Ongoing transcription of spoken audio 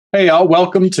Hey, all,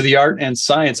 welcome to the art and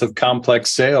science of complex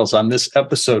sales. On this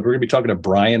episode, we're going to be talking to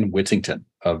Bryan Whittington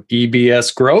of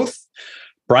EBS Growth.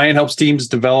 Bryan helps companies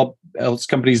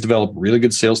develop really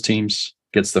good sales teams,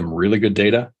 gets them really good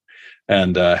data,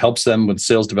 and helps them with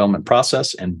sales development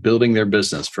process and building their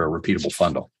business for a repeatable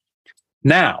funnel.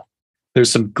 Now,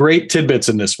 there's some great tidbits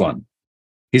in this one.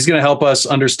 He's going to help us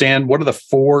understand what are the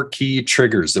 4 key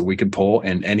triggers that we can pull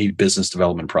in any business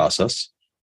development process.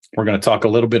 We're going to talk a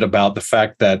little bit about the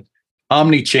fact that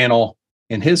omni-channel,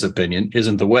 in his opinion,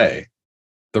 isn't the way.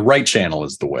 The right channel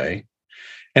is the way.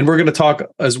 And we're going to talk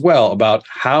as well about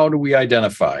how do we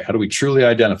truly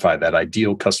identify that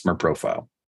ideal customer profile.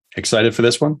 Excited for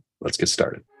this one? Let's get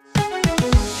started.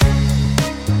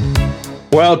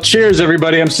 Well, cheers,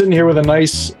 everybody. I'm sitting here with a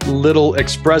nice little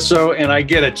espresso, and I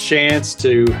get a chance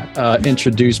to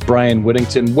introduce Bryan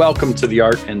Whittington. Welcome to the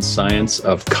art and science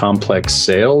of complex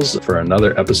sales for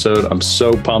another episode. I'm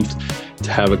so pumped to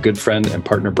have a good friend and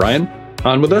partner, Bryan,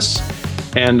 on with us.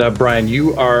 And Bryan,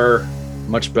 you are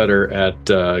much better at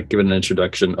giving an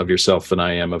introduction of yourself than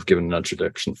I am of giving an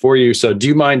introduction for you. So do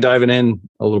you mind diving in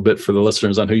a little bit for the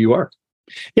listeners on who you are?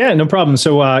 Yeah, no problem.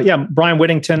 So Bryan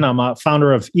Whittington, I'm a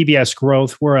founder of EBS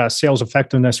Growth. We're a sales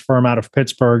effectiveness firm out of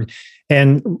Pittsburgh.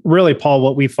 And really, Paul,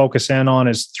 what we focus in on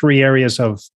is 3 areas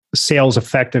of sales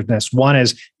effectiveness. One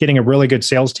is getting a really good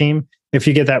sales team. If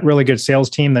you get that really good sales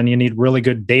team, then you need really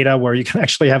good data where you can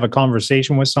actually have a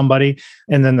conversation with somebody.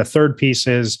 And then the third piece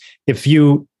is if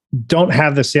you don't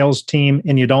have the sales team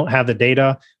and you don't have the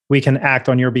data, we can act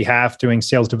on your behalf doing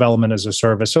sales development as a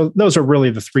service. So those are really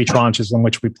the 3 tranches in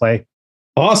which we play.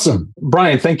 Awesome.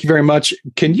 Bryan, thank you very much.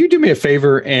 Can you do me a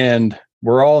favor? And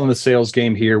we're all in the sales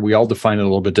game here. We all define it a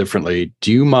little bit differently.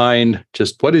 Do you mind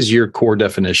what is your core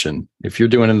definition? If you're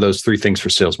doing those 3 things for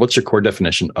sales, what's your core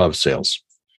definition of sales?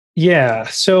 Yeah.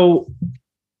 So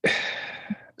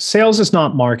sales is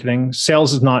not marketing.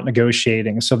 Sales is not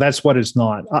negotiating. So that's what it's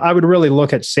not. I would really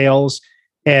look at sales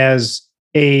as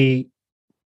a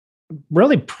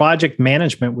really project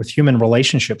management with human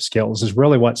relationship skills is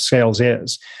really what sales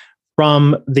is.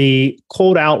 From the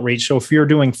cold outreach, so if you're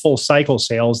doing full cycle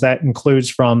sales, that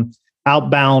includes from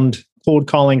outbound cold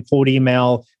calling, cold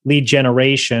email, lead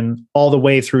generation, all the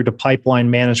way through to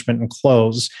pipeline management and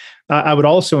close. I would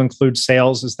also include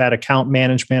sales as that account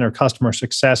management or customer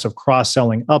success of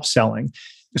cross-selling, upselling.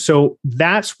 So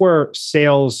that's where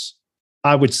sales,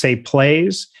 I would say,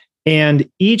 plays. And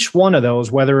each one of those,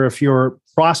 whether if you're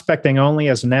prospecting only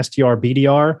as an SDR,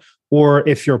 BDR, or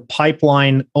if you're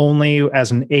pipeline only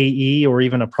as an AE or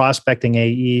even a prospecting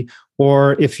AE,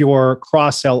 or if you're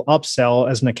cross-sell, upsell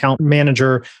as an account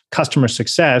manager, customer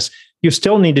success, you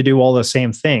still need to do all the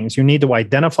same things. You need to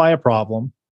identify a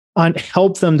problem and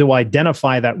help them to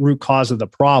identify that root cause of the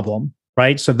problem,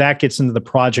 right? So that gets into the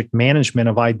project management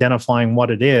of identifying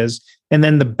what it is. And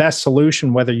then the best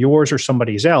solution, whether yours or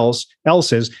somebody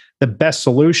else's, the best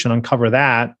solution, uncover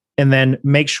that. And then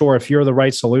make sure if you're the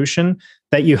right solution,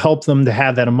 that you help them to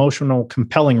have that emotional,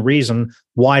 compelling reason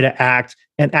why to act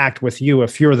and act with you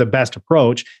if you're the best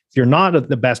approach. If you're not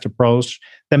the best approach,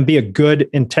 then be a good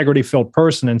integrity-filled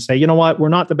person and say, you know what, we're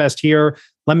not the best here.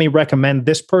 Let me recommend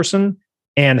this person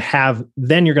and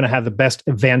then you're going to have the best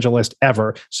evangelist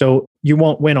ever. So you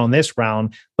won't win on this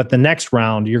round, but the next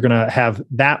round, you're going to have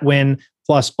that win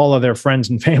plus all of their friends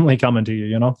and family coming to you,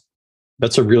 you know?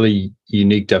 That's a really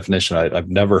unique definition. I've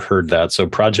never heard that. So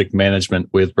project management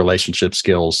with relationship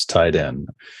skills tied in.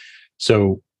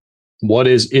 So what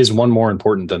is one more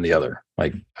important than the other?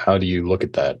 Like, how do you look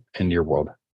at that in your world?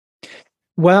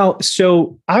 Well,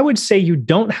 so I would say you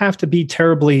don't have to be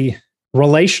terribly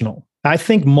relational. I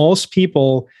think most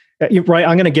people, right?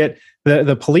 I'm going to get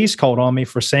the police called on me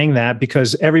for saying that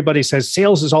because everybody says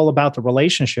sales is all about the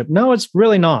relationship. No, it's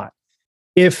really not.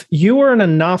 If you are in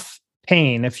enough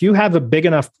pain, if you have a big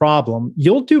enough problem,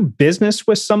 you'll do business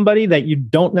with somebody that you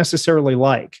don't necessarily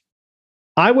like.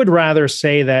 I would rather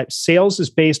say that sales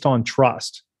is based on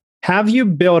trust. Have you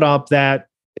built up that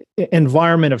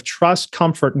environment of trust,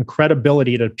 comfort, and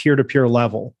credibility at a peer-to-peer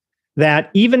level?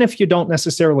 That even if you don't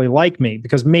necessarily like me,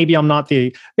 because maybe I'm not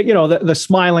the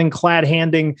smiling, clad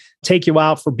handing, take you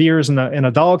out for beers and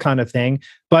a doll kind of thing,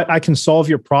 but I can solve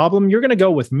your problem, you're going to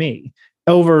go with me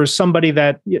over somebody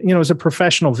that, is a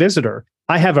professional visitor.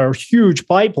 I have a huge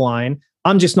pipeline.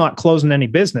 I'm just not closing any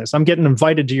business. I'm getting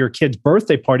invited to your kid's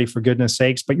birthday party, for goodness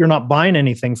sakes, but you're not buying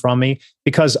anything from me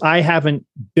because I haven't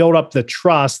built up the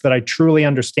trust that I truly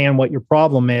understand what your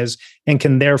problem is and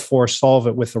can therefore solve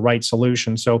it with the right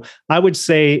solution. So I would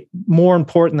say more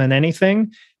important than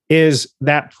anything is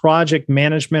that project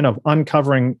management of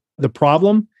uncovering the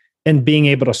problem and being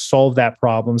able to solve that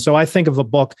problem. So I think of a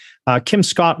book, Kim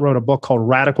Scott wrote a book called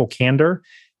Radical Candor.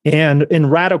 And in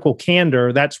radical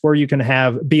candor, that's where you can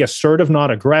be assertive, not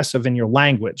aggressive in your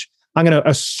language. I'm going to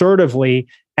assertively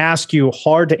ask you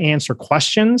hard to answer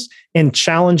questions and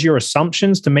challenge your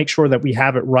assumptions to make sure that we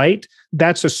have it right.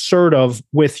 That's assertive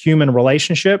with human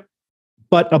relationship.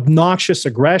 But obnoxious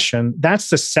aggression, that's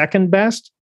the second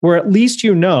best, where at least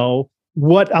you know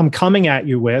what I'm coming at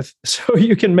you with, so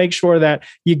you can make sure that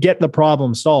you get the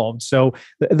problem solved. So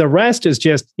the rest is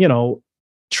just,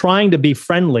 trying to be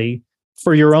friendly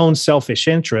for your own selfish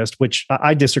interest, which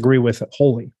I disagree with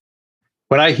wholly.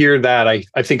 When I hear that, I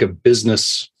think of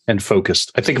business and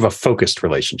focused. I think of a focused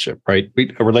relationship, right?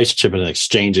 A relationship and an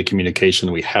exchange of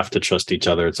communication. We have to trust each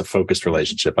other. It's a focused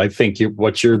relationship. I think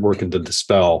what you're working to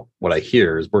dispel, what I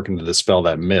hear is working to dispel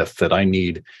that myth that I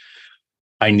need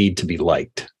to be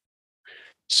liked.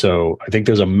 So I think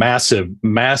there's a massive,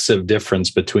 massive difference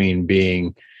between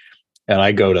being, and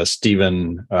I go to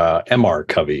Stephen M.R.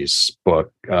 Covey's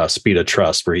book, Speed of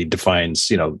Trust, where he defines,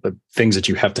 the things that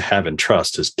you have to have in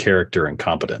trust is character and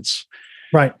competence.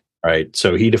 Right. Right.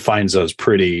 So he defines those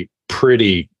pretty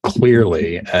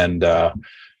clearly. And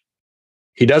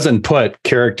he doesn't put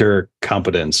character,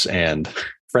 competence, and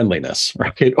friendliness,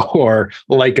 right? Or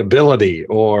likability,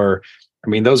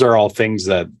 those are all things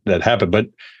that happen. But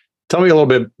tell me a little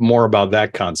bit more about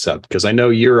that concept, because I know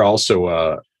you're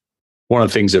also one of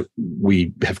the things that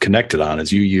we have connected on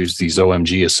is you use these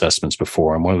OMG assessments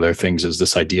before. And one of their things is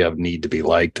this idea of need to be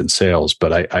liked in sales.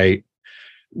 But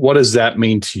what does that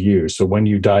mean to you? So when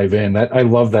you dive in, I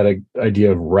love that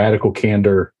idea of radical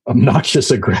candor,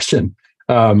 obnoxious aggression.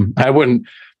 I've got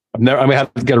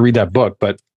to read that book,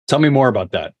 but tell me more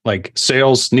about that. Like,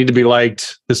 sales need to be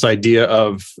liked, this idea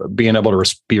of being able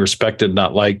to be respected,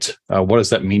 not liked. What does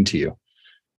that mean to you?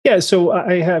 Yeah. So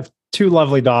I have two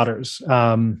lovely daughters,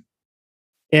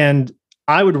 and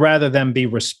I would rather them be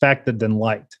respected than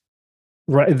liked.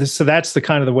 Right. So that's the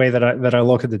kind of the way that I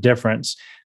look at the difference.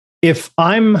 If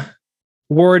I'm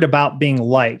worried about being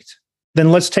liked,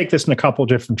 then let's take this in a couple of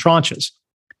different tranches.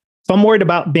 If I'm worried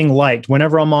about being liked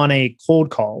whenever I'm on a cold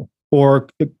call or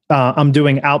I'm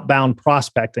doing outbound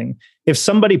prospecting, if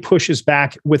somebody pushes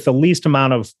back with the least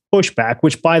amount of pushback,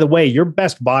 which, by the way, your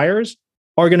best buyers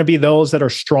are going to be those that are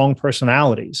strong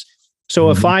personalities. So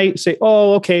if I say,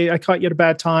 oh, okay, I caught you at a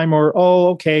bad time, or, oh,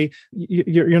 okay,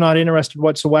 you're not interested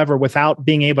whatsoever, without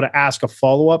being able to ask a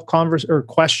follow-up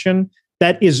question,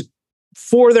 that is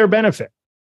for their benefit,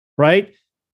 right?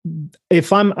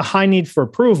 If I'm a high need for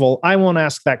approval, I won't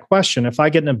ask that question. If I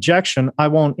get an objection, I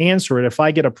won't answer it. If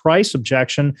I get a price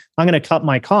objection, I'm going to cut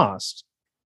my costs.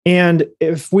 And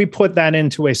if we put that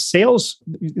into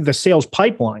the sales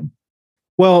pipeline,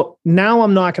 well, now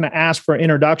I'm not going to ask for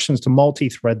introductions to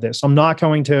multi-thread this. I'm not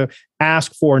going to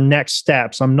ask for next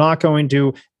steps. I'm not going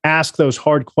to ask those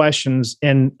hard questions.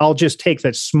 And I'll just take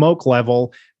that smoke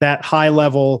level, that high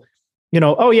level,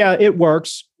 oh yeah, it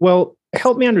works. Well,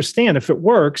 help me understand, if it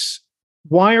works,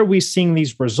 why are we seeing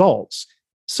these results?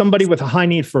 Somebody with a high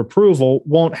need for approval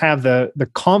won't have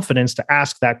the confidence to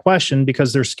ask that question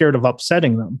because they're scared of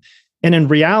upsetting them. And in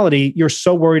reality, you're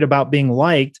so worried about being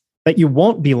liked that you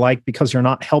won't be liked because you're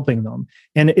not helping them.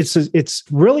 And it's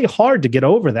really hard to get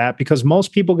over that, because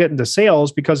most people get into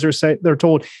sales because they're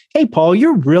told, hey, Paul,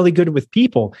 you're really good with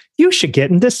people. You should get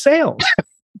into sales.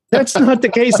 That's not the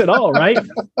case at all, right?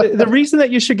 The reason that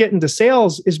you should get into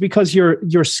sales is because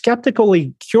you're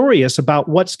skeptically curious about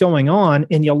what's going on,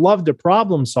 and you love to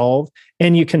problem solve,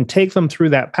 and you can take them through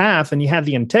that path, and you have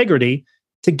the integrity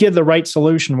to give the right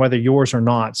solution, whether yours or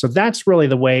not. So that's really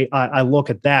the way I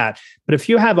look at that. But if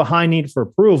you have a high need for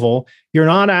approval, you're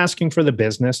not asking for the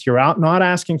business, you're not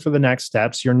asking for the next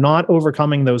steps, you're not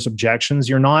overcoming those objections,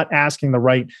 you're not asking the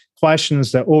right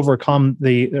questions to overcome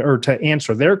or to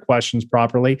answer their questions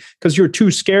properly, because you're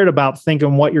too scared about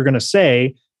thinking what you're going to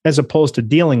say, as opposed to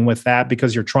dealing with that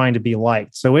because you're trying to be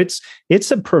liked. So it's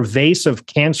a pervasive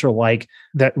cancer-like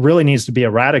that really needs to be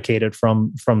eradicated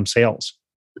from sales.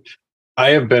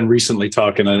 I have been recently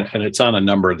talking, and it's on a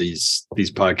number of these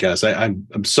podcasts.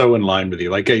 I'm so in line with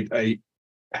you. Like I've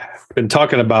been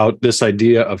talking about this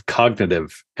idea of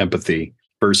cognitive empathy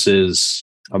versus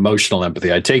emotional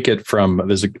empathy. I take it from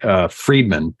there's a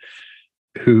Friedman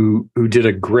who did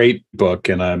a great book,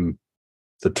 and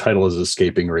the title is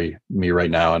escaping me right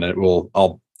now, and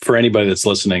I'll for anybody that's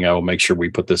listening, I will make sure we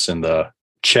put this in the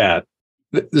chat.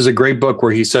 There's a great book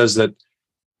where he says that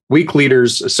weak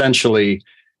leaders essentially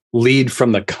lead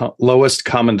from the lowest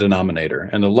common denominator.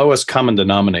 And the lowest common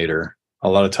denominator, a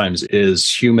lot of times,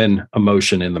 is human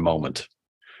emotion in the moment,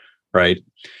 right?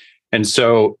 And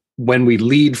so when we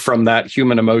lead from that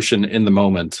human emotion in the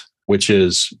moment, which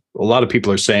is a lot of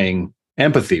people are saying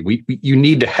empathy. You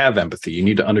need to have empathy. You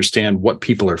need to understand what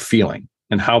people are feeling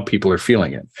and how people are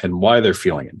feeling it and why they're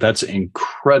feeling it. That's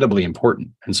incredibly important.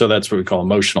 And so that's what we call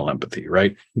emotional empathy,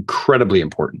 right? Incredibly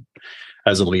important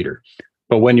as a leader.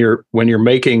 But when you're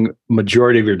making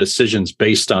majority of your decisions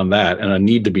based on that, and a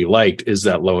need to be liked is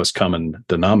that lowest common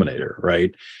denominator,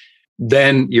 right?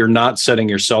 Then you're not setting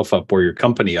yourself up or your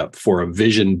company up for a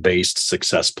vision-based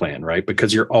success plan, right?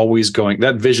 Because you're always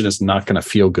that vision is not going to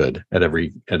feel good at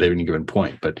any given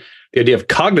point. But the idea of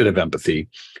cognitive empathy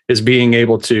is being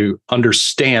able to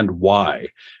understand why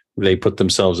they put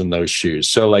themselves in those shoes.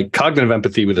 So like cognitive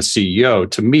empathy with a CEO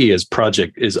to me is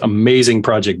amazing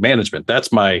project management.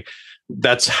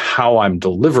 That's how I'm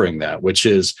delivering that, which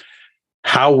is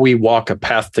how we walk a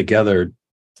path together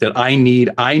that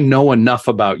I know enough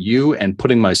about you and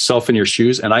putting myself in your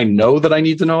shoes. And I know that I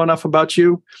need to know enough about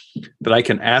you that I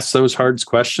can ask those hard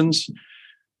questions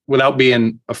without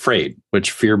being afraid,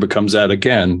 which fear becomes that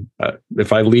again.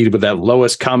 If I lead with that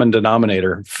lowest common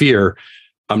denominator, fear,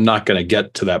 I'm not going to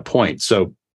get to that point.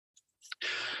 So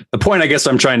the point I guess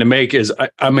I'm trying to make is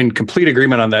I'm in complete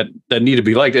agreement on that need to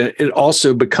be liked. And it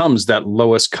also becomes that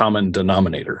lowest common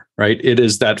denominator, right? It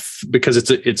is that because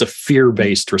it's a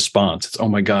fear-based response. It's, oh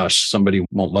my gosh, somebody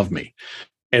won't love me.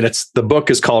 And the book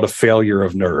is called A Failure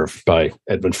of Nerve by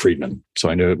Edmund Friedman. So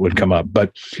I knew it would come up.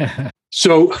 But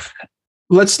so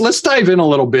let's dive in a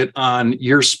little bit on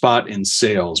your spot in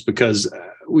sales, because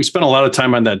we spent a lot of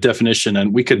time on that definition,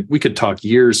 and we could talk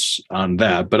years on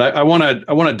that. But I want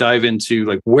to dive into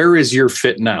like, where is your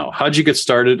fit now? How'd you get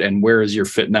started, and where is your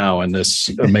fit now in this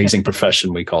amazing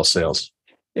profession we call sales?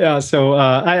 Yeah, so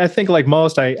I think like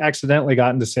most, I accidentally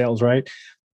got into sales. Right,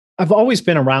 I've always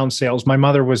been around sales. My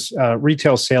mother was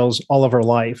retail sales all of her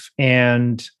life,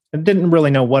 and I didn't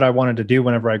really know what I wanted to do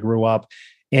whenever I grew up,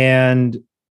 and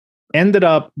ended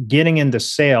up getting into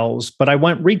sales, but I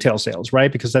went retail sales,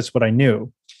 right? Because that's what I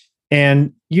knew.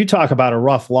 And you talk about a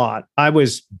rough lot. I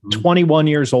was 21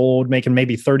 years old, making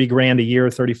maybe 30 grand a year,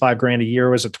 35 grand a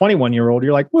year. As a 21-year-old,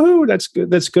 you're like, woohoo, that's good.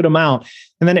 That's a good amount.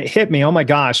 And then it hit me, oh my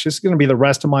gosh, this is going to be the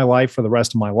rest of my life for the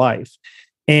rest of my life.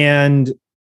 And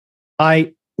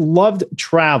I loved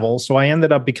travel. So I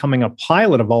ended up becoming a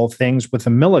pilot of all things with the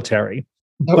military.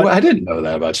 But I didn't know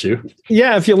that about you.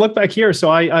 Yeah, if you look back here, so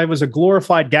I was a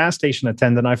glorified gas station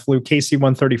attendant. I flew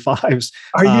KC-135s.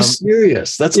 Are you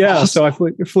serious? That's awesome. So I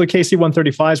flew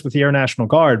KC-135s with the Air National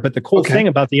Guard. But the cool thing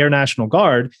about the Air National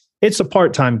Guard, it's a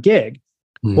part-time gig.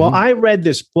 Mm-hmm. Well, I read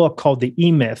this book called The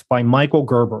E-Myth by Michael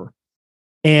Gerber,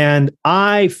 and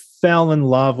I fell in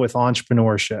love with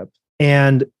entrepreneurship.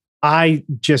 And I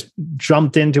just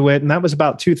jumped into it. And that was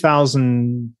about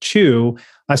 2002.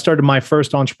 I started my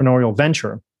first entrepreneurial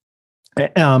venture.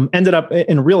 Ended up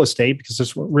in real estate because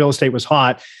this real estate was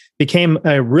hot, became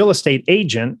a real estate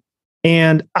agent.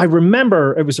 And I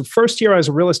remember it was the first year I was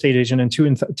a real estate agent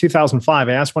in 2005.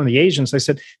 I asked one of the agents, I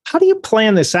said, how do you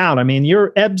plan this out? I mean,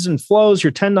 your ebbs and flows,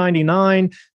 your 1099,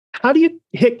 how do you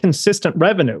hit consistent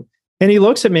revenue? And he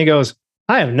looks at me and goes,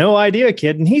 I have no idea,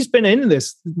 kid. And he's been in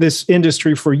this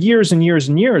industry for years and years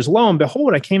and years. Lo and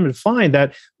behold, I came to find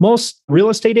that most real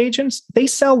estate agents, they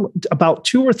sell about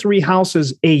 2 or 3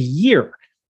 houses a year,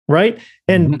 right?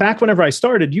 And back whenever I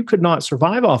started, you could not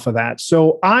survive off of that.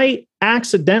 So I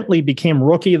accidentally became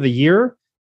Rookie of the Year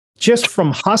just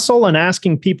from hustle and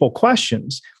asking people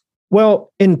questions.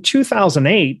 Well, in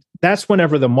 2008, that's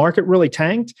whenever the market really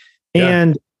tanked. Yeah.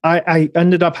 And I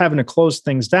ended up having to close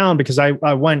things down because I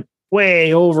went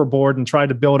way overboard and tried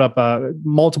to build up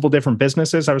multiple different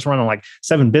businesses. I was running like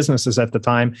 7 businesses at the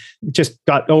time. It just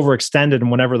got overextended. And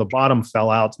whenever the bottom fell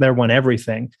out, there went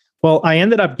everything. Well, I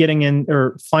ended up getting in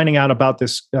or finding out about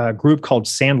this group called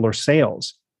Sandler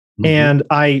Sales. And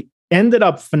I ended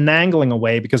up finagling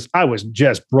away because I was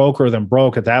just broker than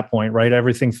broke at that point, right?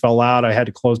 Everything fell out. I had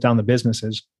to close down the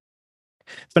businesses.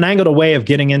 Finagled a way of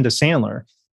getting into Sandler.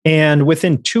 And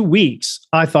within 2 weeks,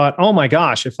 I thought, oh my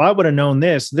gosh, if I would have known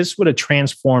this would have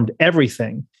transformed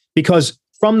everything. Because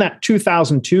from that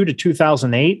 2002 to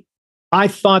 2008, I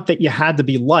thought that you had to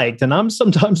be liked. And I'm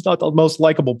sometimes not the most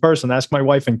likable person. Ask my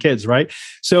wife and kids, right?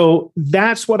 So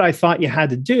that's what I thought you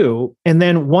had to do. And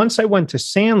then once I went to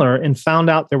Sandler and found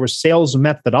out there was sales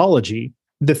methodology,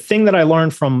 the thing that I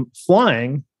learned from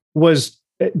flying was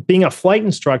being a flight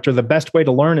instructor, the best way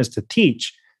to learn is to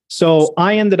teach. So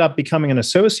I ended up becoming an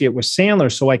associate with Sandler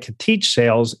so I could teach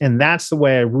sales. And that's the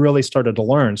way I really started to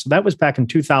learn. So that was back in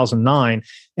 2009.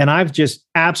 And I've just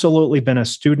absolutely been a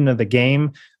student of the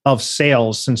game. of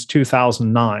sales since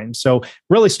 2009. So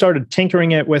really started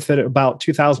tinkering with it about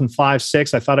 2005,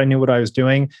 6. I thought I knew what I was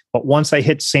doing. But once I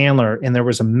hit Sandler and there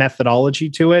was a methodology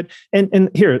to it,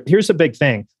 and here's a big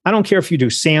thing. I don't care if you do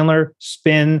Sandler,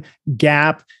 Spin,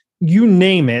 Gap, you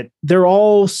name it, they're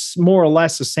all more or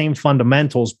less the same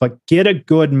fundamentals, but get a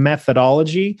good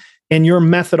methodology. And your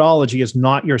methodology is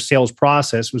not your sales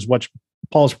process, was what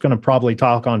Paul's going to probably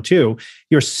talk on too.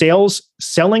 Your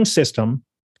selling system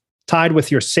tied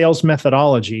with your sales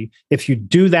methodology. If you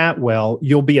do that well,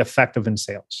 you'll be effective in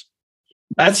sales.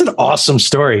 That's an awesome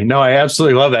story. No, I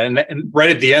absolutely love that. And right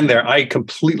at the end there, I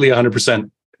completely 100%,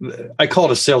 I call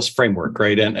it a sales framework,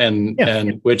 right?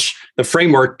 And which the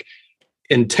framework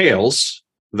entails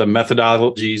the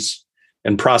methodologies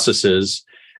and processes,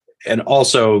 and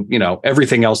also,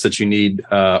 everything else that you need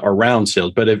around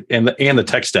sales, but and the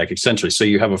tech stack essentially. So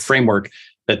you have a framework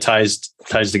that ties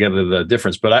together the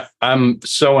difference. But I'm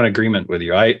so in agreement with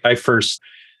you. I first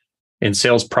in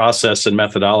sales process and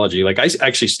methodology, like I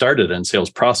actually started in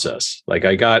sales process. Like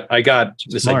I got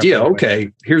this idea. Okay,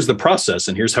 here's the process,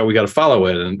 and here's how we got to follow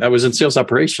it. And I was in sales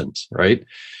operations, right?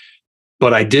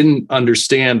 But I didn't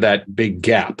understand that big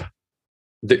gap.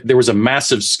 There was a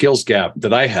massive skills gap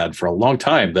that I had for a long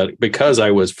time, that because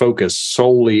I was focused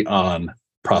solely on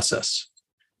process.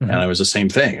 Mm-hmm. And I was the same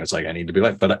thing. I was like, I need to be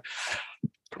like, but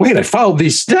I followed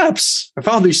these steps.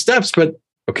 But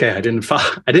okay, I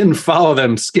didn't follow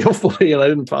them skillfully, and I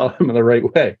didn't follow them in the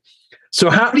right way.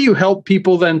 So how do you help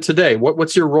people then today?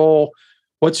 What's your role?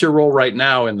 What's your role right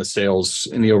now in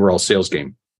the overall sales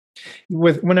game?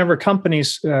 Whenever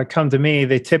companies come to me,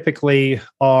 they typically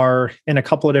are in a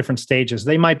couple of different stages.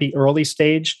 They might be early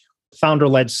stage,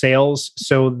 founder-led sales,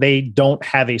 so they don't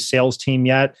have a sales team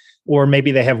yet, or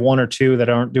maybe they have one or two that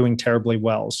aren't doing terribly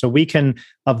well. So we can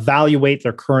evaluate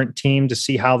their current team to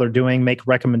see how they're doing, make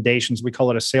recommendations. We call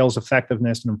it a sales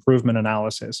effectiveness and improvement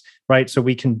analysis, right? So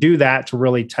we can do that to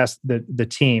really test the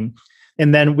team.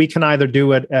 And then we can either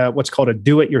do it what's called a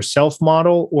do-it-yourself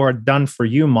model or a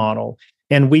done-for-you model.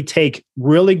 And we take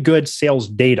really good sales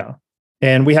data,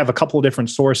 and we have a couple of different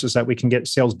sources that we can get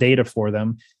sales data for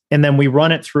them. And then we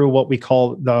run it through what we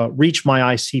call the Reach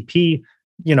My ICP,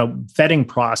 vetting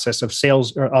process of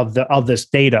sales of this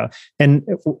data. And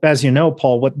as you know,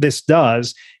 Paul, what this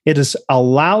does,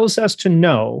 allows us to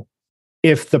know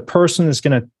if the person is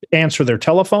going to answer their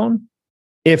telephone,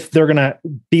 if they're going to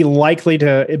be likely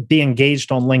to be engaged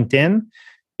on LinkedIn,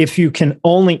 if you can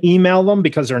only email them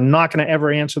because they're not going to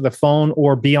ever answer the phone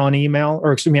or be on email,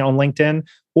 or on LinkedIn,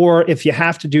 or if you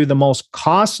have to do the most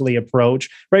costly approach,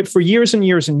 right? For years and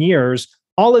years and years,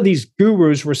 all of these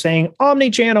gurus were saying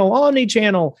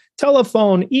omni-channel,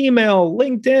 telephone, email,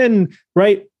 LinkedIn,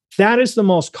 right? That is the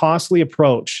most costly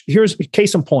approach. Here's a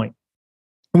case in point.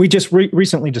 We just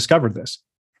recently discovered this.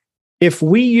 If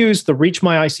we use the Reach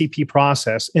My ICP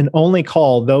process and only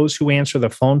call those who answer the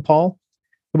phone, Paul,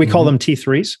 we call them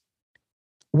T3s.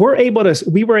 We were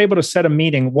able to set a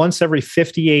meeting once every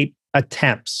 58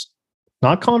 attempts,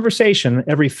 not conversation,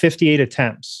 every 58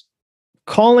 attempts.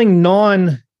 Calling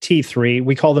non-T3,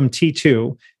 we call them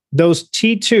T2. Those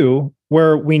T2,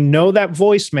 where we know that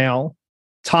voicemail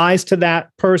ties to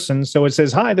that person. So it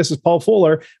says, "Hi, this is Paul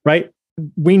Fuller," right?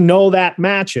 We know that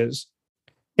matches.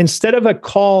 Instead of a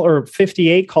call or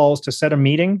 58 calls to set a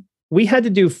meeting, we had to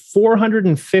do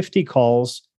 450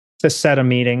 calls to set a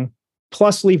meeting,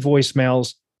 plus leave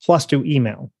voicemails, plus do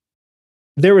email.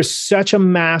 There is such a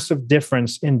massive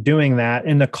difference in doing that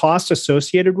and the cost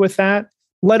associated with that,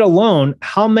 let alone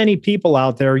how many people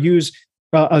out there use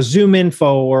a Zoom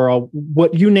info or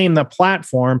what you name the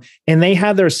platform, and they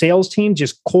have their sales team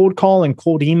just cold call and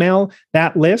cold email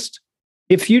that list.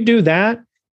 If you do that,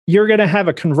 you're going to have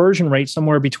a conversion rate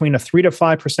somewhere between a 3 to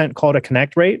 5% call to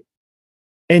connect rate.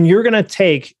 And you're going to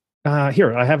take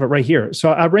here, I have it right here.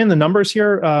 So I ran the numbers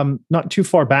here not too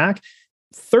far back,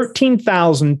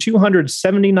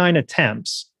 13,279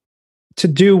 attempts to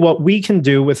do what we can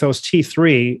do with those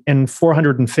T3 in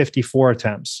 454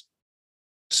 attempts.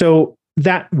 So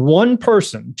that one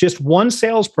person, just one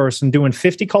salesperson doing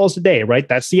 50 calls a day, right?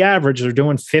 That's the average. They're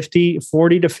doing 40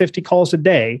 to 50 calls a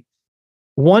day.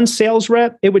 One sales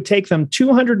rep, it would take them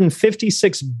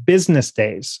 256 business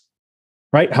days,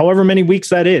 right? However many weeks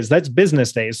that is, that's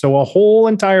business days. So a whole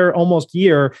entire almost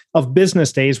year of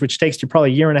business days, which takes you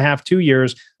probably a year and a half, 2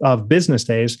 years of business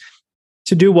days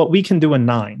to do what we can do in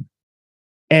 9.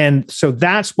 And so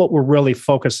that's what we're really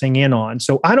focusing in on.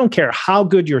 So I don't care how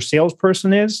good your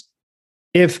salesperson is,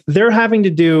 if they're having to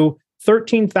do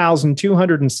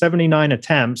 13,279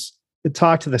 attempts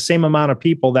talk to the same amount of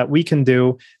people that we can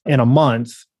do in a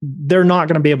month, they're not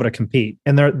going to be able to compete.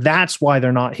 And that's why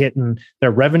they're not hitting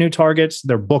their revenue targets,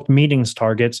 their booked meetings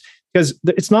targets, because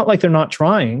it's not like they're not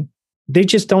trying. They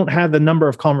just don't have the number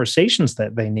of conversations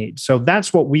that they need. So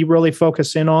that's what we really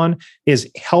focus in on, is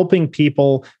helping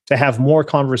people to have more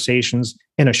conversations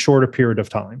in a shorter period of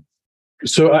time.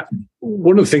 So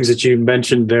one of the things that you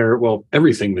mentioned there, well,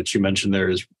 everything that you mentioned there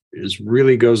is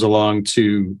really goes along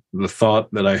to the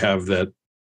thought that I have that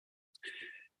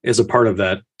is a part of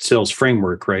that sales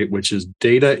framework, right? Which is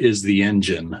data is the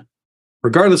engine,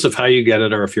 regardless of how you get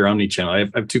it or if you're omni-channel. I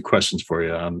have two questions for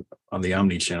you on the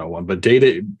omni-channel one, but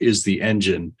data is the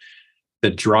engine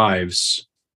that drives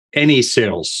any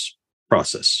sales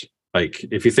process. Like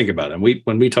if you think about it,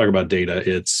 when we talk about data,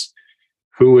 it's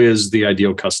who is the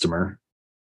ideal customer?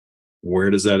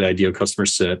 Where does that ideal customer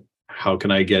sit? How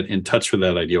can I get in touch with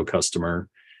that ideal customer?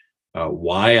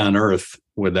 Why on earth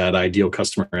would that ideal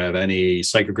customer have any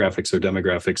psychographics or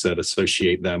demographics that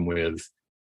associate them with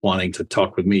wanting to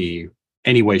talk with me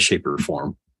any way, shape, or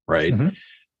form? Right. Mm-hmm.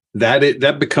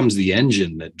 That becomes the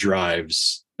engine that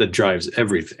drives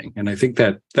everything. And I think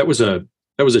that was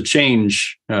a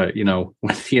change, when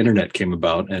the internet came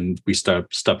about and we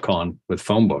stopped calling with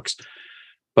phone books.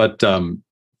 But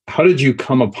how did you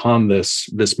come upon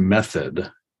this method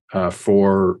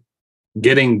for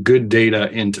getting good data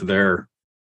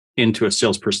into a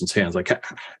salesperson's hands? Like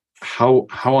how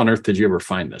on earth did you ever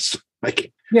find this?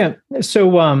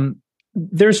 So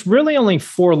there's really only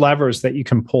 4 levers that you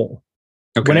can pull.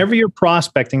 Okay. Whenever you're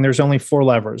prospecting, there's only 4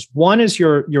 levers. One is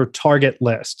your target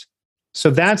list. So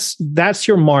that's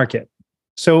your market.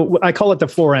 So I call it the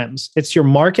 4 M's. It's your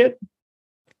market.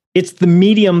 It's the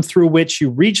medium through which you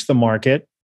reach the market.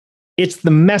 It's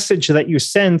the message that you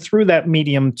send through that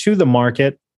medium to the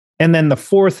market. And then the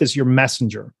 4th is your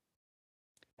messenger.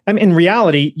 I mean, in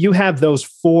reality, you have those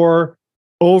 4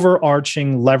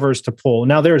 overarching levers to pull.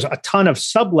 Now, there's a ton of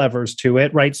sub-levers to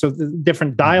it, right? So the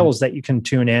different dials that you can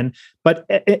tune in. But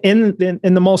in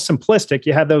the most simplistic,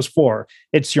 you have those 4.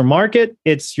 It's your market,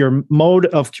 it's your mode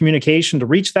of communication to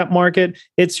reach that market,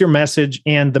 it's your message,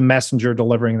 and the messenger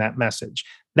delivering that message.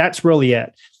 That's really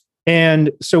it. And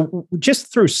so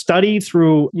just through study,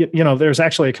 there's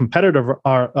actually a competitor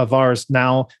of ours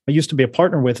now. I used to be a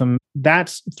partner with them.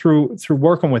 That's through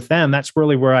working with them. That's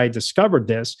really where I discovered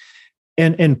this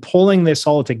and pulling this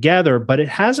all together. But it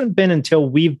hasn't been until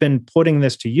we've been putting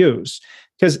this to use.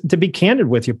 Because to be candid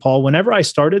with you, Paul, whenever I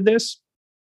started this,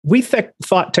 we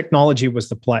thought technology was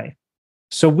the play.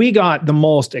 So we got the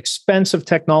most expensive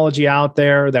technology out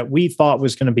there that we thought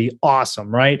was going to be awesome,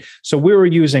 right? So we were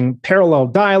using parallel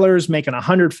dialers, making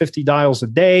 150 dials a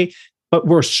day, but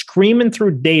we're screaming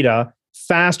through data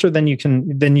faster than you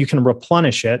can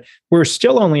replenish it. We're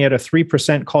still only at a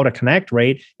 3% call to connect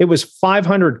rate. It was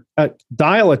 500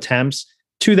 dial attempts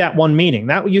to that one meeting.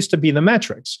 That used to be the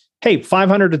metrics. Hey,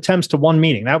 500 attempts to one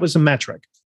meeting. That was a metric.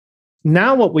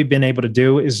 Now what we've been able to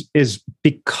do is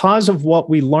because of what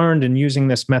we learned in using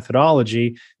this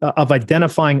methodology of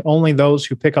identifying only those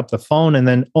who pick up the phone and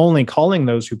then only calling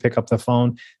those who pick up the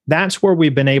phone, that's where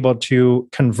we've been able to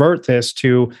convert this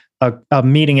to a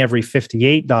meeting every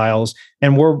 58 dials.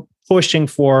 And we're pushing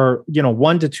for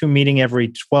 1 to 2 meeting every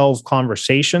 12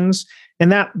 conversations.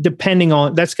 And that's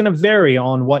going to vary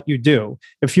on what you do.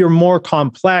 If you're more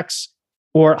complex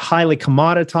or highly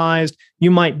commoditized,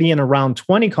 you might be in around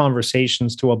 20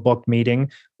 conversations to a booked meeting.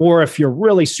 Or if you're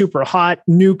really super hot,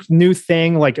 new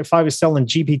thing, like if I was selling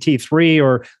GPT-3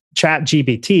 or Chat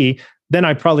GPT, then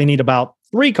I probably need about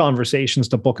 3 conversations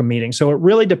to book a meeting. So it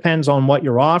really depends on what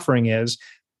your offering is,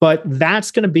 but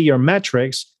that's going to be your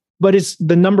metrics. But it's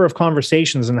the number of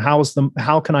conversations and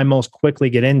how can I most quickly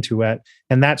get into it?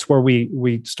 And that's where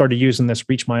we started using this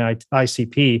Reach My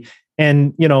ICP.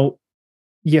 And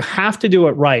you have to do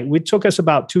it right. It took us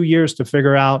about 2 years to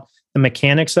figure out the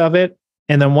mechanics of it.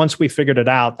 And then once we figured it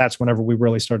out, that's whenever we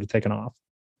really started taking off.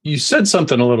 You said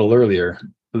something a little earlier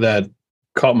that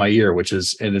caught my ear,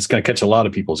 and it's going to catch a lot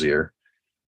of people's ear,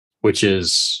 which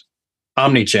is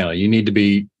omni-channel. You need to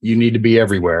be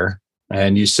everywhere.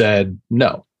 And you said,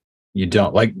 no, you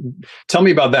don't. Like, tell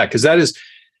me about that. Because that is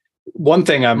one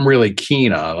thing I'm really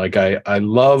keen on. Like, I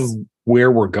love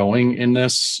where we're going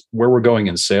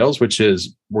in sales, which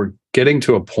is we're getting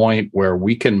to a point where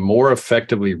we can more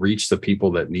effectively reach the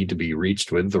people that need to be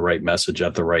reached with the right message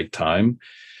at the right time,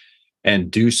 and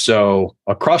do so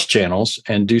across channels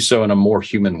and do so in a more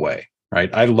human way, right?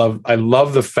 I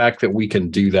love the fact that we can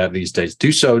do that these days.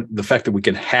 Do so, the fact that we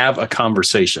can have a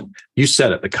conversation. You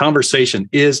said it. The conversation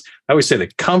is, I always say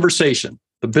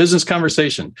the business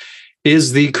conversation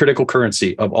is the critical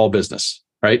currency of all business.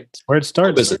 right? That's where it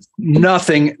starts.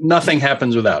 Nothing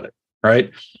happens without it,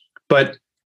 right? But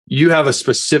you have a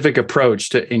specific approach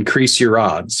to increase your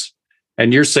odds,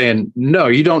 and you're saying no,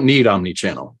 you don't need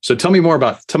omni-channel. So tell me more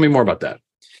about that.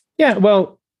 Yeah,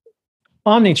 well,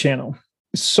 omni-channel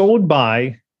sold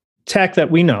by tech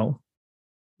that we know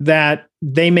that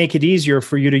they make it easier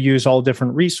for you to use all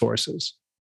different resources,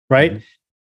 right?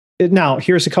 Mm-hmm. Now,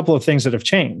 here's a couple of things that have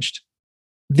changed.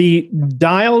 The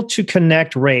dial to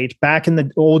connect rate back in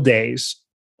the old days,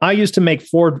 I used to make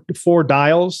four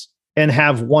dials and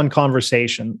have one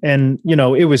conversation. And,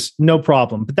 it was no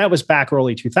problem. But that was back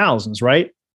early 2000s,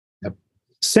 right? Yep.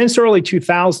 Since early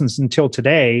 2000s until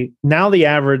today, now the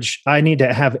average, I need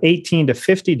to have 18 to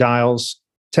 50 dials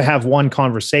to have one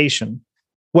conversation.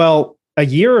 Well, a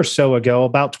year or so ago,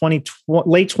 about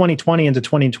late 2020 into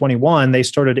 2021, they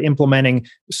started implementing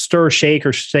Stir Shake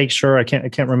or Shake Sure. I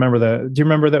can't remember do you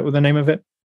remember the name of it?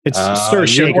 It's Stir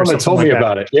Shake. You're the one that told me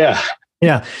about it. Yeah.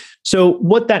 Yeah. So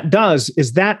what that does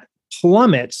is that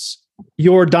plummets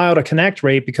your dial to connect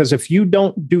rate, because if you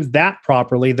don't do that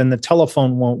properly, then the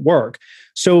telephone won't work.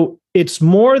 So it's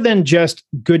more than just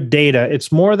good data. It's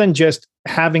more than just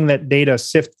having that data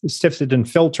sifted and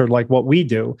filtered like what we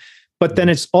do. But then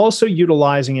it's also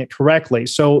utilizing it correctly.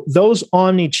 So those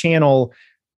omni-channel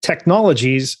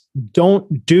technologies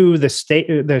don't do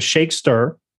the shake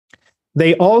stir.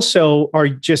 They also are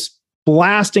just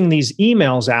blasting these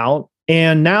emails out.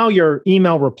 And now your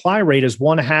email reply rate is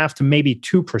 1.5 to maybe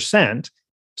 2%.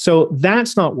 So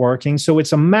that's not working. So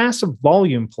it's a massive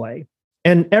volume play.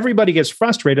 And everybody gets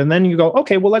frustrated. And then you go,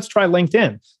 okay, well, let's try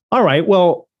LinkedIn. All right,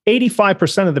 well,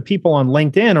 85% of the people on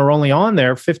LinkedIn are only on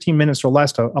there 15 minutes or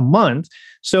less a month.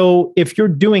 So if you're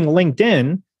doing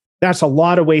LinkedIn, that's a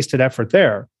lot of wasted effort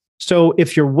there. So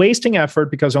if you're wasting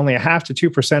effort because only 0.5 to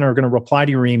 2% are going to reply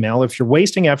to your email, if you're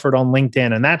wasting effort on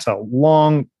LinkedIn, and that's a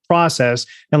long process,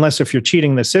 unless if you're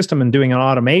cheating the system and doing an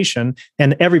automation,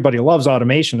 and everybody loves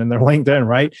automation in their LinkedIn,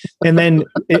 right? And then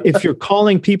if you're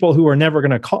calling people who are never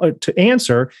going to call to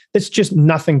answer, it's just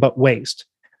nothing but waste.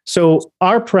 So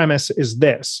our premise is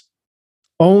this: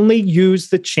 only use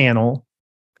the channel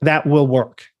that will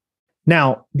work.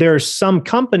 Now, there's some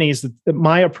companies that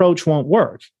my approach won't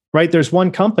work, right? There's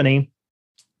one company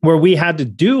where we had to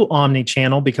do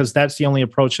omni-channel because that's the only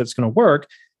approach that's going to work,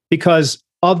 because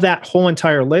of that whole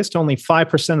entire list, only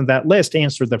 5% of that list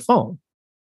answered their phone.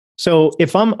 So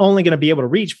if I'm only going to be able to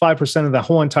reach 5% of the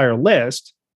whole entire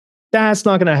list, that's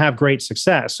not going to have great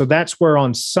success. So that's where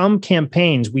on some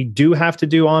campaigns, we do have to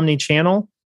do omni-channel,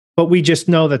 but we just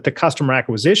know that the customer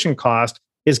acquisition cost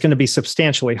is going to be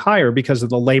substantially higher because of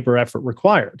the labor effort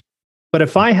required. But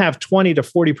if I have 20 to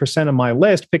 40% of my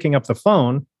list picking up the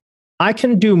phone, I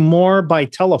can do more by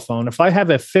telephone. If I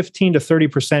have a 15 to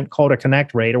 30% call to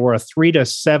connect rate or a 3 to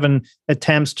 7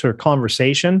 attempts to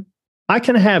conversation, I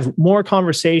can have more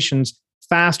conversations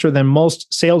faster than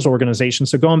most sales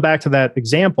organizations. So going back to that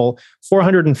example,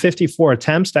 454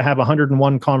 attempts to have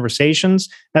 101 conversations,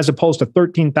 as opposed to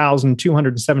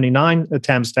 13,279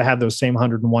 attempts to have those same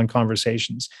 101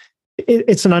 conversations.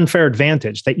 It's an unfair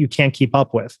advantage that you can't keep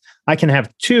up with. I can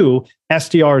have 2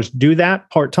 SDRs do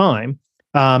that part-time,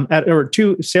 or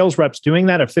 2 sales reps doing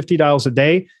that at 50 dials a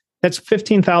day. That's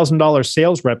 $15,000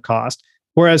 sales rep cost.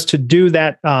 Whereas to do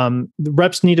that, the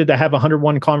reps needed to have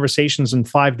 101 conversations in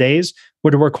 5 days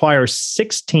would require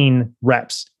 16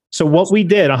 reps. So what we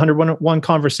did, 101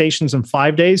 conversations in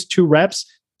 5 days, 2 reps,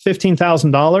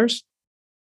 $15,000.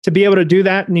 To be able to do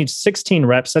that, needs 16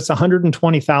 reps. That's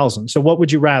 $120,000. So what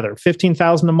would you rather,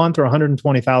 $15,000 a month or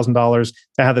 $120,000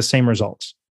 to have the same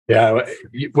results? Yeah,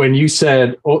 when you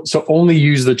said, so only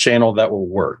use the channel that will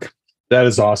work. That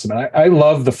is awesome. And I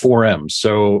love the 4Ms.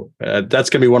 So that's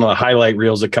going to be one of the highlight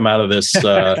reels that come out of this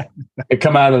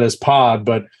pod.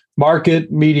 But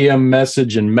market, medium,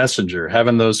 message, and messenger,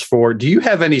 having those 4. Do you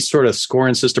have any sort of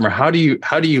scoring system, or how do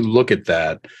you look at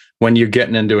that when you're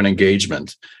getting into an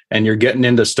engagement and you're getting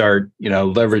into start,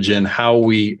 leveraging how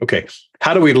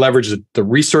do we leverage the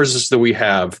resources that we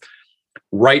have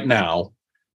right now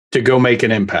to go make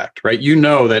an impact, right?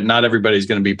 That not everybody's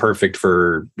going to be perfect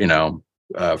for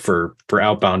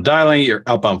outbound dialing or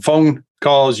outbound phone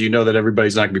calls. That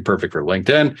everybody's not going to be perfect for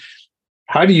LinkedIn.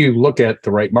 How do you look at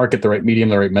the right market, the right medium,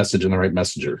 the right message, and the right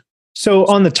messenger? So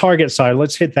on the target side,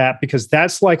 let's hit that because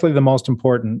that's likely the most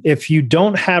important. If you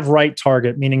don't have right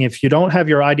target, meaning if you don't have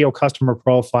your ideal customer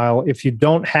profile, if you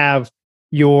don't have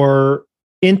your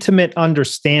intimate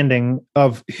understanding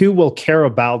of who will care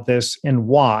about this and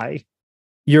why,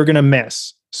 you're going to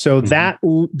miss. So that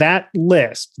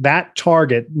list, that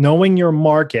target, knowing your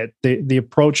market, the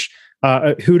approach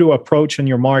who to approach in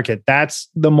your market. That's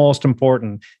the most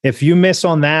important. If you miss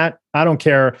on that, I don't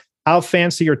care how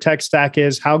fancy your tech stack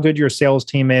is, how good your sales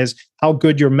team is, how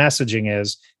good your messaging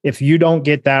is. If you don't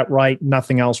get that right,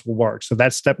 nothing else will work. So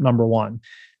that's step number one.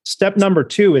 Step number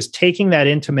two is taking that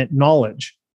intimate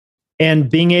knowledge and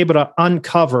being able to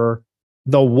uncover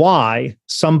the why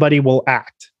somebody will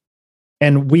act.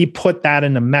 And we put that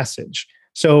in a message.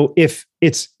 So if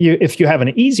you have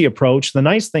an easy approach, the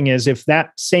nice thing is if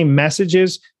that same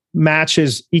messages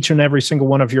matches each and every single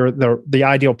one of the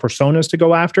ideal personas to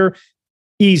go after,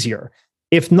 easier.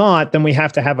 If not, then we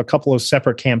have to have a couple of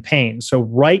separate campaigns. So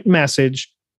right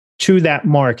message to that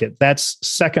market. That's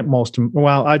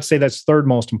I'd say that's third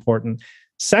most important.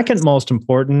 Second most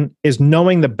important is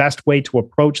knowing the best way to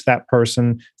approach that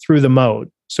person through the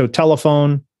mode. So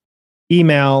telephone,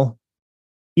 email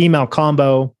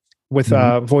combo with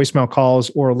voicemail calls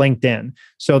or LinkedIn.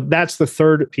 So that's the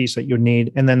third piece that you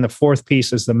need. And then the fourth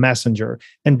piece is the messenger.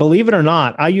 And believe it or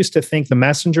not, I used to think the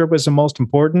messenger was the most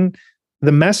important.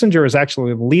 The messenger is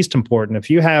actually the least important. If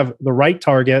you have the right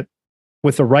target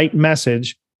with the right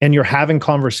message and you're having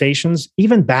conversations,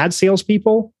 even bad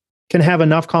salespeople can have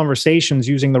enough conversations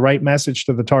using the right message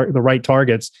to the right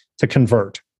targets to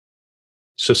convert.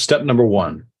 So step number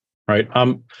one, right?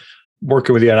 I'm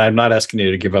working with you and I'm not asking you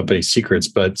to give up any secrets,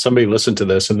 but somebody listened to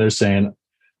this and they're saying,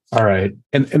 all right,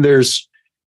 and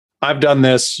I've done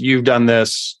this, you've done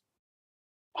this,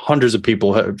 hundreds of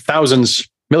people thousands,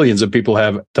 millions of people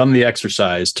have done the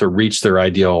exercise to reach their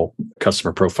ideal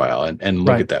customer profile and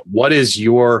look at that.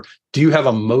 Do you have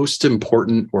a most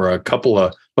important or a couple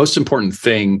of most important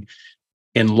thing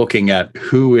in looking at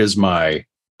who is my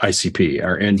ICP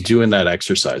or in doing that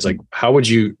exercise? Like how do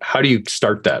you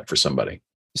start that for somebody?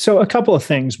 So a couple of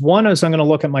things. One is I'm going to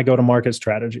look at my go-to-market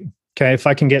strategy. Okay. If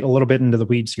I can get a little bit into the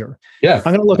weeds here. Yeah.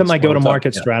 I'm going to look at my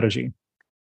go-to-market strategy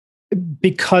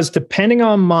because depending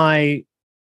on my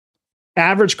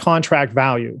average contract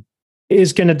value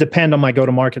is going to depend on my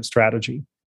go-to-market strategy.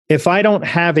 If I don't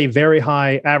have a very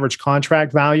high average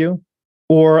contract value,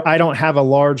 or I don't have a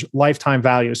large lifetime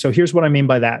value. So here's what I mean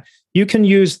by that. You can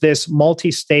use this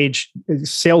multi-stage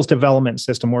sales development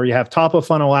system where you have top of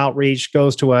funnel outreach,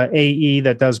 goes to a AE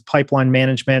that does pipeline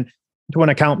management, to an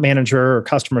account manager or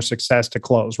customer success to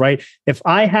close, right? If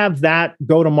I have that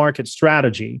go-to-market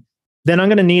strategy, then I'm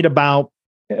going to need about,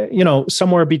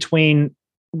 somewhere between,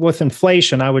 with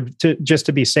inflation, I would, just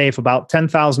to be safe, about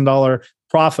 $10,000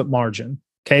 profit margin.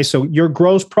 Okay, so your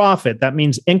gross profit, that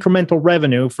means incremental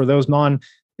revenue for those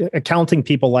non-accounting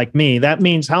people like me. That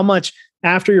means how much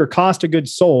after your cost of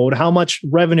goods sold, how much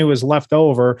revenue is left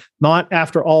over, not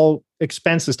after all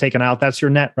expenses taken out. That's your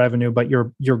net revenue, but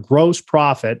your gross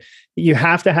profit. You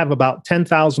have to have about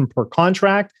 $10,000 per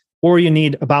contract, or you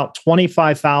need about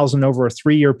 $25,000 over a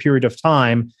 3-year period of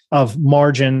time of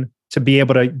margin to be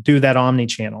able to do that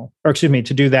omni-channel,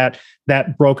 to do that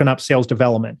broken up sales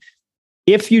development.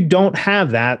 If you don't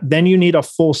have that, then you need a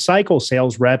full cycle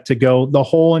sales rep to go the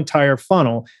whole entire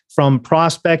funnel from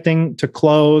prospecting to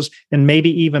close and maybe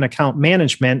even account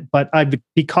management. But I'd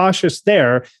be cautious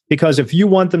there because if you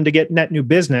want them to get net new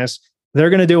business, they're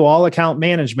going to do all account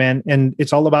management and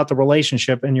it's all about the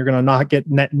relationship and you're going to not get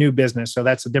net new business. So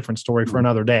that's a different story for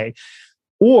another day.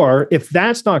 Or if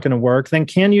that's not going to work, then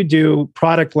can you do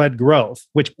product-led growth?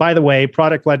 Which, by the way,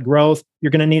 product-led growth,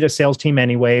 you're going to need a sales team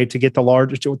anyway to get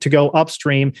to go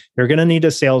upstream. You're going to need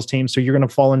a sales team, so you're going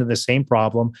to fall into the same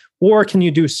problem. Or can you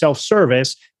do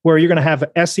self-service, where you're going to have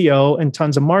SEO and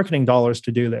tons of marketing dollars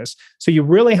to do this? So you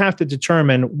really have to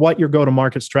determine what your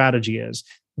go-to-market strategy is.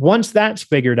 Once that's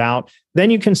figured out, then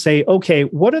you can say, okay,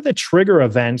 what are the trigger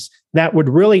events that would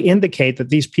really indicate that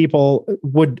these people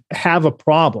would have a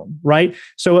problem, right?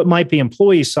 So it might be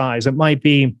employee size. It might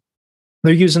be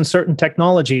they're using certain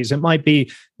technologies. It might be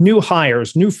new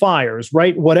hires, new fires,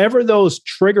 right? Whatever those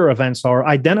trigger events are,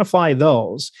 identify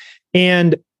those.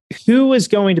 And who is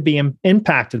going to be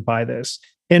impacted by this?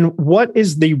 And what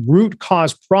is the root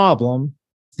cause problem,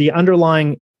 the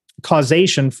underlying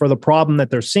causation for the problem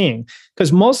that they're seeing?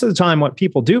 Because most of the time what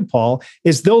people do, Paul,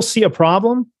 is they'll see a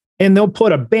problem and they'll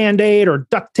put a Band-Aid or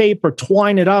duct tape or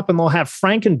twine it up and they'll have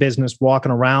Franken business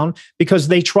walking around because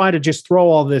they try to just throw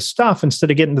all this stuff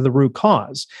instead of getting to the root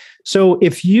cause. So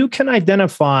if you can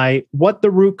identify what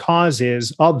the root cause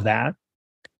is of that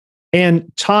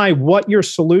and tie what your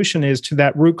solution is to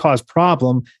that root cause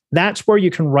problem, that's where you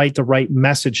can write the right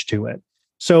message to it.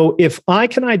 So if I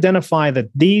can identify that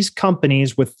these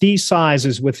companies with these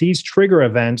sizes, with these trigger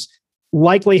events,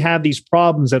 likely have these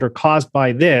problems that are caused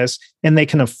by this, and they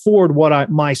can afford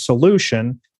my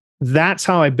solution, that's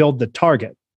how I build the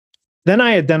target. Then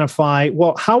I identify,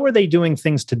 well, how are they doing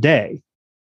things today?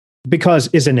 Because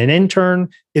is it an intern?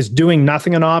 Is doing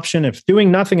nothing an option? If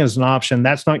doing nothing is an option,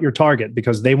 that's not your target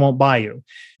because they won't buy you.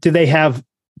 Do they have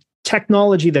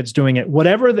technology that's doing it?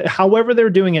 However they're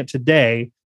doing it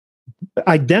today,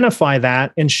 identify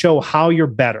that and show how you're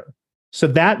better. So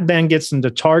that then gets into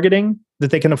targeting,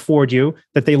 that they can afford you,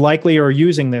 that they likely are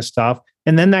using this stuff.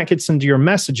 And then that gets into your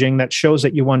messaging that shows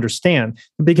that you understand,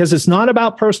 because it's not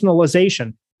about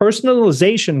personalization.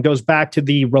 Personalization goes back to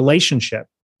the relationship.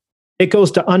 It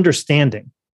goes to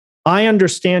understanding. I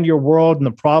understand your world and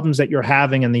the problems that you're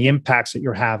having and the impacts that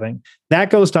you're having.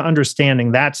 That goes to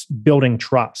understanding. That's building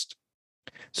trust.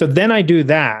 So then I do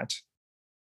that.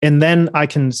 And then I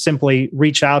can simply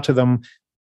reach out to them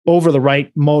over the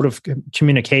right mode of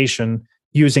communication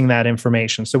using that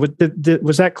information. So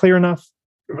was that clear enough?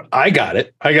 I got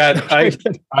it. I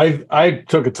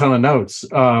took a ton of notes.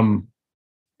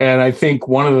 And I think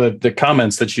one of the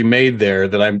comments that you made there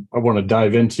that I want to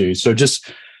dive into. So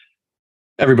just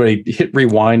everybody hit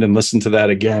rewind and listen to that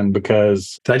again,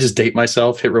 because did I just date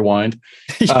myself? Hit rewind.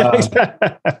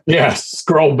 Yeah,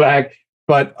 scroll back.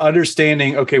 But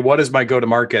understanding, okay, what is my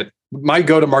go-to-market? My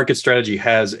go-to-market strategy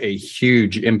has a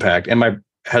huge impact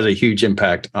has a huge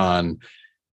impact on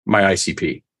my ICP.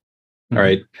 Mm-hmm. All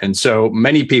right. And so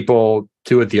many people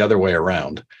do it the other way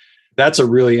around. That's a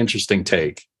really interesting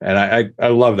take. And I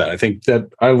love that. I think that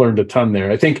I learned a ton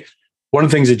there. I think one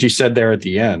of the things that you said there at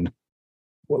the end,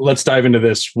 let's dive into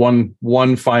this one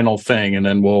final thing, and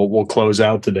then we'll close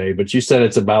out today. But you said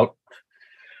it's about,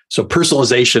 so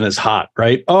personalization is hot,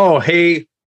 right? Oh, hey,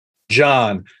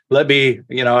 John,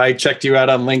 I checked you out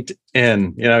on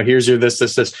LinkedIn. Here's your this.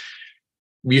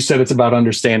 You said it's about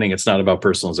understanding. It's not about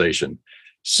personalization.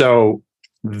 So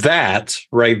that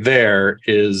right there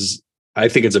is, I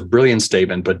think it's a brilliant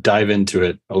statement, but dive into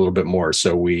it a little bit more.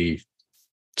 I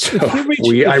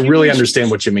really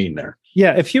understand what you mean there.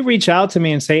 Yeah. If you reach out to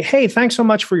me and say, hey, thanks so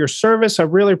much for your service, I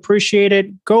really appreciate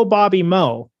it. Go Bobby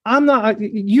Mo.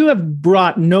 You have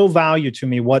brought no value to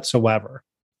me whatsoever.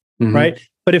 Mm-hmm. Right.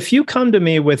 But if you come to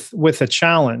me with a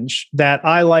challenge that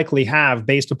I likely have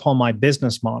based upon my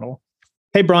business model,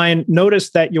 hey, Bryan,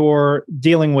 notice that you're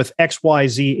dealing with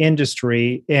XYZ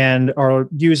industry and are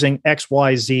using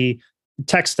XYZ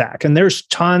tech stack. And there's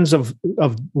tons of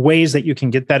ways that you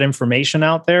can get that information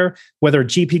out there, whether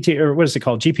GPT or what is it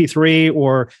called? GP3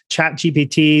 or Chat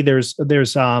GPT, there's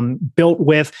built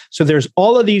with. So there's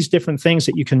all of these different things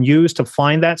that you can use to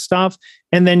find that stuff.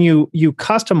 And then you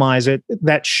customize it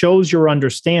that shows your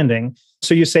understanding.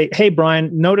 So you say, hey,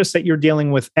 Bryan, notice that you're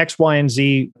dealing with X, Y, and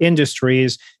Z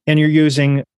industries, and you're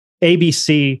using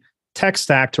ABC tech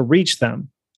stack to reach them.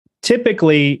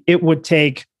 Typically, it would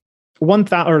take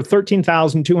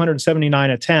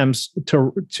 13,279 attempts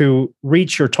to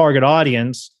reach your target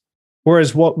audience.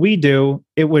 Whereas what we do,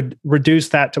 it would reduce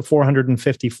that to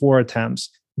 454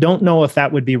 attempts. Don't know if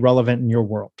that would be relevant in your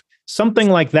world. Something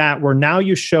like that, where now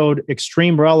you showed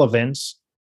extreme relevance,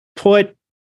 put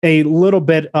a little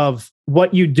bit of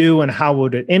what you do and how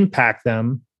would it impact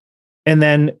them, and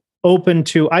then open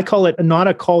to, I call it not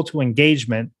a call to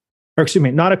engagement, or excuse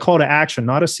me, not a call to action,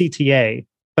 not a CTA,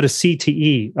 but a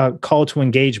CTE, a call to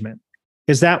engagement.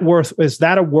 Is that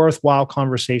a worthwhile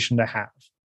conversation to have?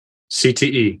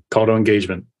 CTE, call to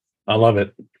engagement. I love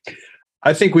it.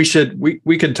 I think we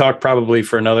could talk probably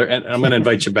for another, and I'm going to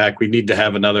invite you back. We need to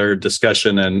have another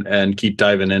discussion and keep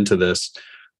diving into this.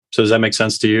 So does that make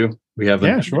sense to you?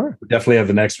 Sure. We definitely have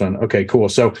the next one. Okay, cool.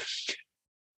 So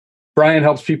Bryan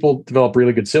helps people develop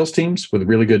really good sales teams with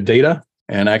really good data,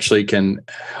 and actually can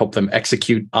help them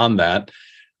execute on that.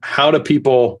 How do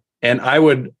people, and I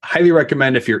would highly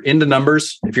recommend, if you're into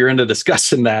numbers, if you're into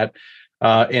discussing that,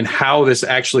 and how this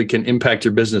actually can impact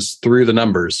your business through the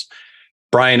numbers,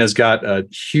 Bryan has got a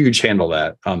huge handle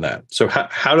on that. So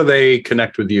how do they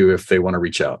connect with you if they want to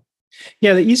reach out?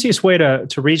 Yeah, the easiest way to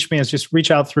reach me is just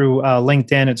reach out through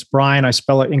LinkedIn. It's Bryan. I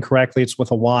spell it incorrectly. It's with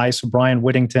a Y. So Bryan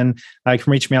Whittington. You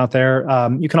can reach me out there.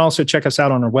 You can also check us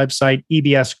out on our website,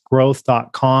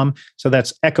 ebsgrowth.com. So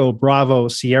that's Echo Bravo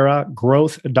Sierra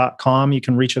growth.com. You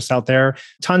can reach us out there.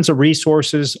 Tons of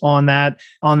resources on that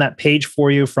page for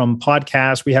you, from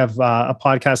podcasts. We have a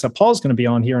podcast that Paul's going to be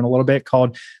on here in a little bit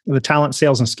called the Talent,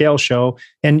 Sales, and Scale Show.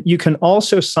 And you can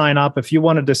also sign up if you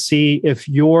wanted to see if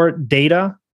your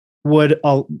data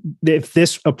if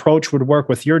this approach would work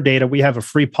with your data. We have a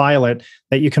free pilot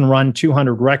that you can run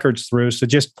 200 records through. So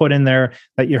just put in there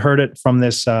that you heard it from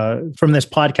this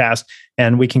podcast,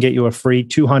 and we can get you a free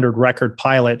 200 record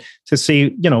pilot to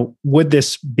see, would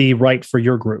this be right for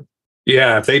your group?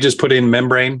 Yeah, if they just put in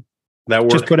membrane, That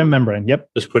works. Just put in membrane. Yep.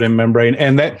 Just put in membrane.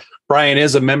 And that Bryan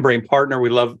is a membrane partner. We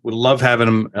love having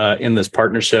him in this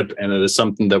partnership. And it is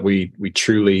something that we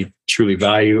truly, truly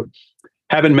value.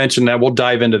 Haven't mentioned that. We'll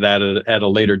dive into that at a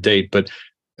later date. But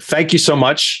thank you so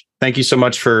much. Thank you so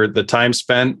much for the time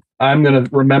spent. I'm going to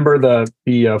remember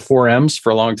the 4 M's for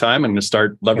a long time. I'm going to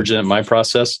start leveraging it in my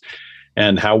process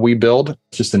and how we build.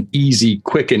 Just an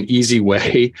quick and easy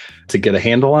way to get a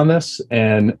handle on this.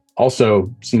 And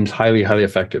also seems highly, highly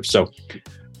effective. So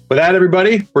with that,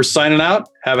 everybody, we're signing out.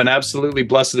 Have an absolutely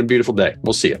blessed and beautiful day.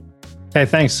 We'll see you. Hey,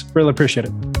 thanks. Really appreciate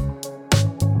it.